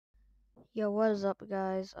Yo, what is up,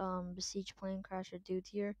 guys? Besiege Plane Crasher Dude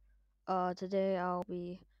here. Today I'll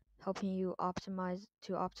be helping you optimize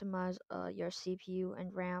your CPU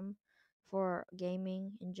and RAM for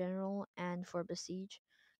gaming in general and for Besiege,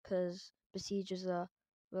 because Besiege is a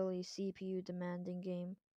really CPU demanding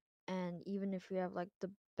game, and even if you have like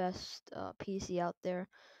the best PC out there,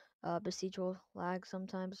 Besiege will lag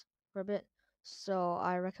sometimes for a bit. So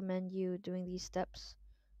I recommend you doing these steps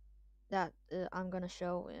that I'm gonna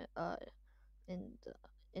show in the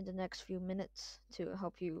in the next few minutes to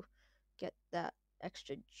help you get that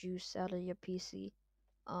extra juice out of your PC.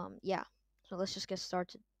 Yeah. So let's just get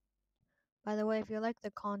started. By the way, if you like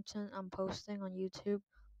the content I'm posting on YouTube,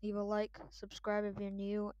 leave a like, subscribe if you're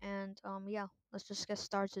new, and yeah, let's just get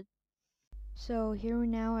started. So here we're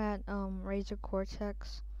now at Razer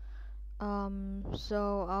Cortex.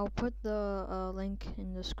 So I'll put the link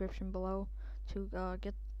in the description below to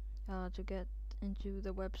get into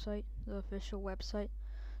the website, the official website.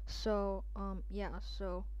 So yeah,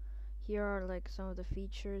 so here are like some of the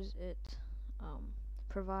features it um,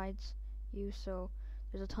 provides you. So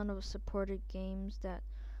there's a ton of supported games that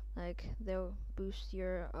like they'll boost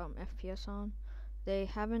your FPS on. They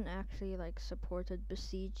haven't actually like supported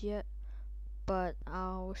Besiege yet, but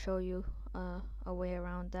I'll show you a way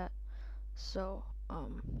around that. So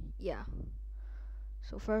yeah.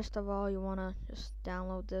 So first of all, you wanna just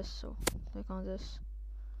download this. So click on this.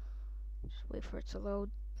 Just wait for it to load.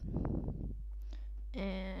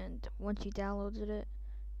 And once you downloaded it,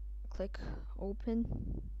 click open,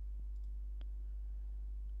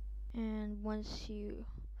 and once you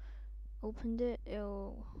opened it,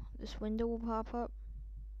 this window will pop up.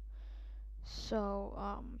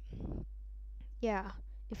 So yeah,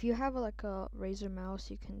 if you have like a Razer mouse,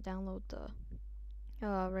 you can download the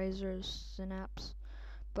Razer's Synapse,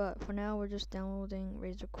 but for now we're just downloading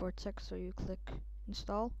Razer Cortex. So you click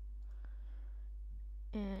install,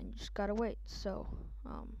 and you just gotta wait. So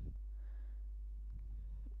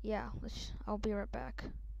yeah, I'll be right back.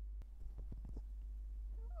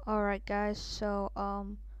 Alright guys, so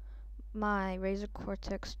my Razer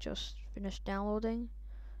Cortex just finished downloading.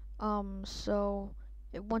 Once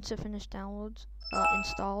it finished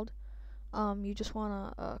installed, you just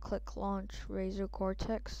wanna click launch Razer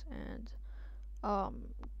Cortex and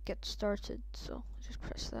get started. So just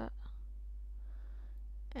press that,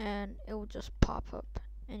 and it will just pop up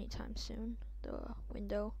anytime soon. The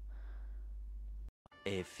window.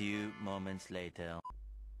 A few moments later.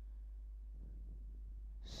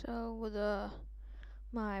 So with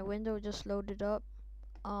my window just loaded up.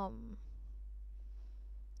 Um,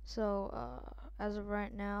 as of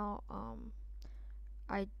right now,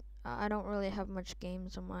 I I don't really have much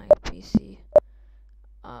games on my PC.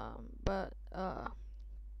 But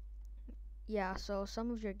yeah, so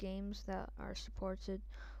some of your games that are supported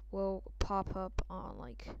will pop up on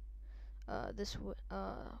like this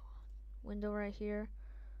window right here.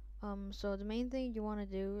 So the main thing you want to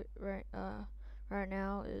do right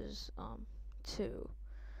now is to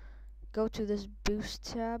go to this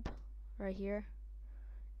boost tab right here,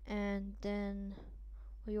 and then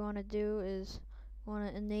what you want to do is want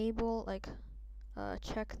to enable like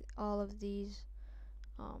check all of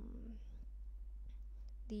um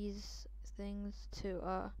these things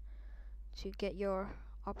to get your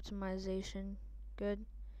optimization good.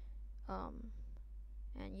 Um,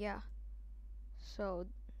 and yeah, so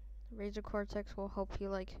Razer Cortex will help you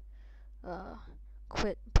like uh,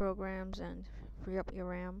 quit programs and free up your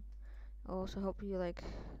RAM. It'll also help you like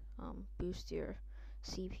boost your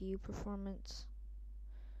CPU performance.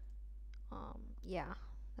 Yeah,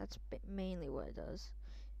 that's mainly what it does.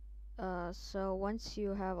 So once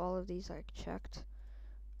you have all of these like checked,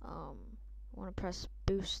 um, want to press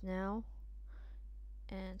boost now,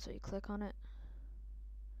 and so you click on it.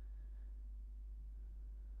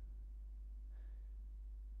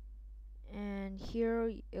 And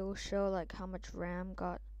here it will show like how much RAM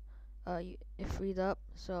got it freed up.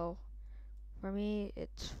 So for me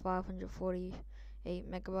it's 548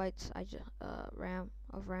 megabytes. I just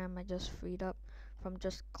RAM I just freed up from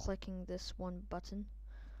just clicking this one button.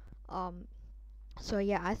 Um, so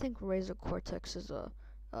yeah, I think Razer Cortex is a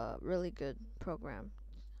really good program,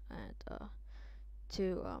 and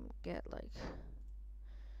to get like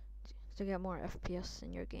to get more FPS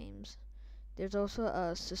in your games. There's also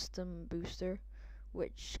a system booster,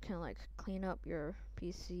 which can like clean up your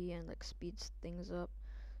PC and like speeds things up.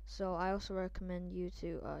 So I also recommend you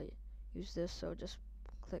to use this. So just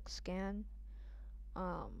click scan.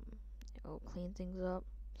 Um, it'll clean things up.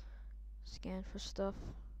 Scan for stuff.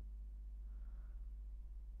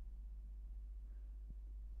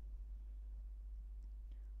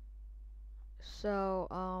 So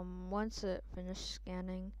once it finished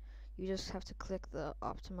scanning, you just have to click the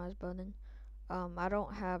optimize button. I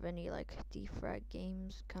don't have any like defrag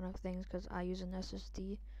games kind of things because I use an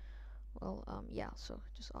SSD. Well, yeah, so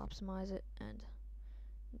just optimize it, and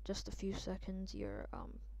in just a few seconds your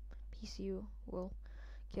PC will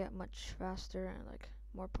get much faster and like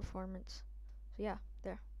more performance. So yeah,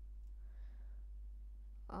 there.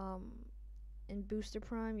 Um, in Booster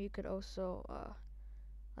Prime, you could also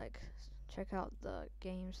like check out the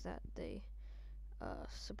games that they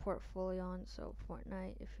support fully on. So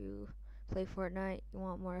Fortnite, if you play Fortnite, you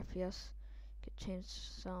want more FPS, you could change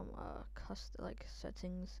some custom like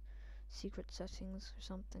settings, secret settings or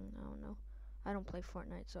something. I don't know. I don't play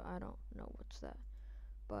Fortnite, so I don't know what's that.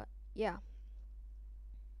 But yeah,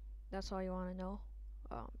 that's all you want to know.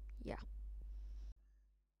 Um, yeah.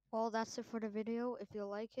 Well, that's it for the video. If you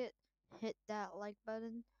like it, hit that like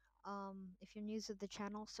button. If you're new to the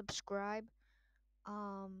channel, subscribe.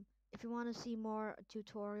 If you want to see more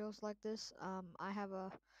tutorials like this, I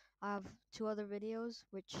have two other videos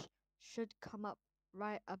which should come up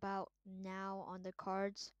right about now on the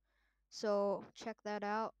cards. So check that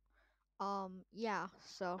out. Yeah.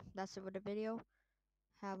 So that's it for the video.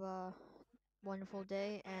 Have a wonderful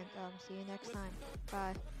day and see you next time.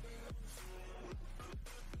 Bye.